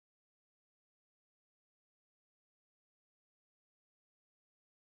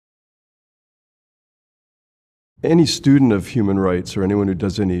Any student of human rights or anyone who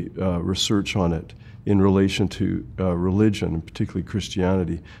does any research on it in relation to religion, and particularly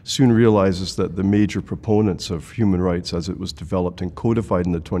Christianity, soon realizes that the major proponents of human rights as it was developed and codified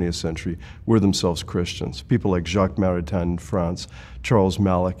in the 20th century were themselves Christians. People like Jacques Maritain in France, Charles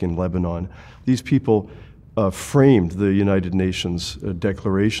Malik in Lebanon. These people framed the United Nations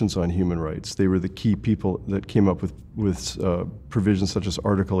declarations on human rights. They were the key people that came up with provisions such as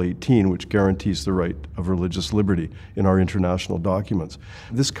Article 18, which guarantees the right of religious liberty in our international documents.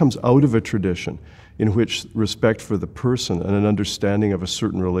 This comes out of a tradition in which respect for the person and an understanding of a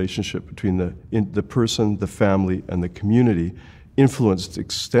certain relationship between the person, the family, and the community, influenced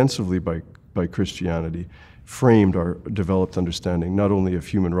extensively by Christianity, framed our developed understanding not only of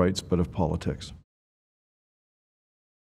human rights but of politics.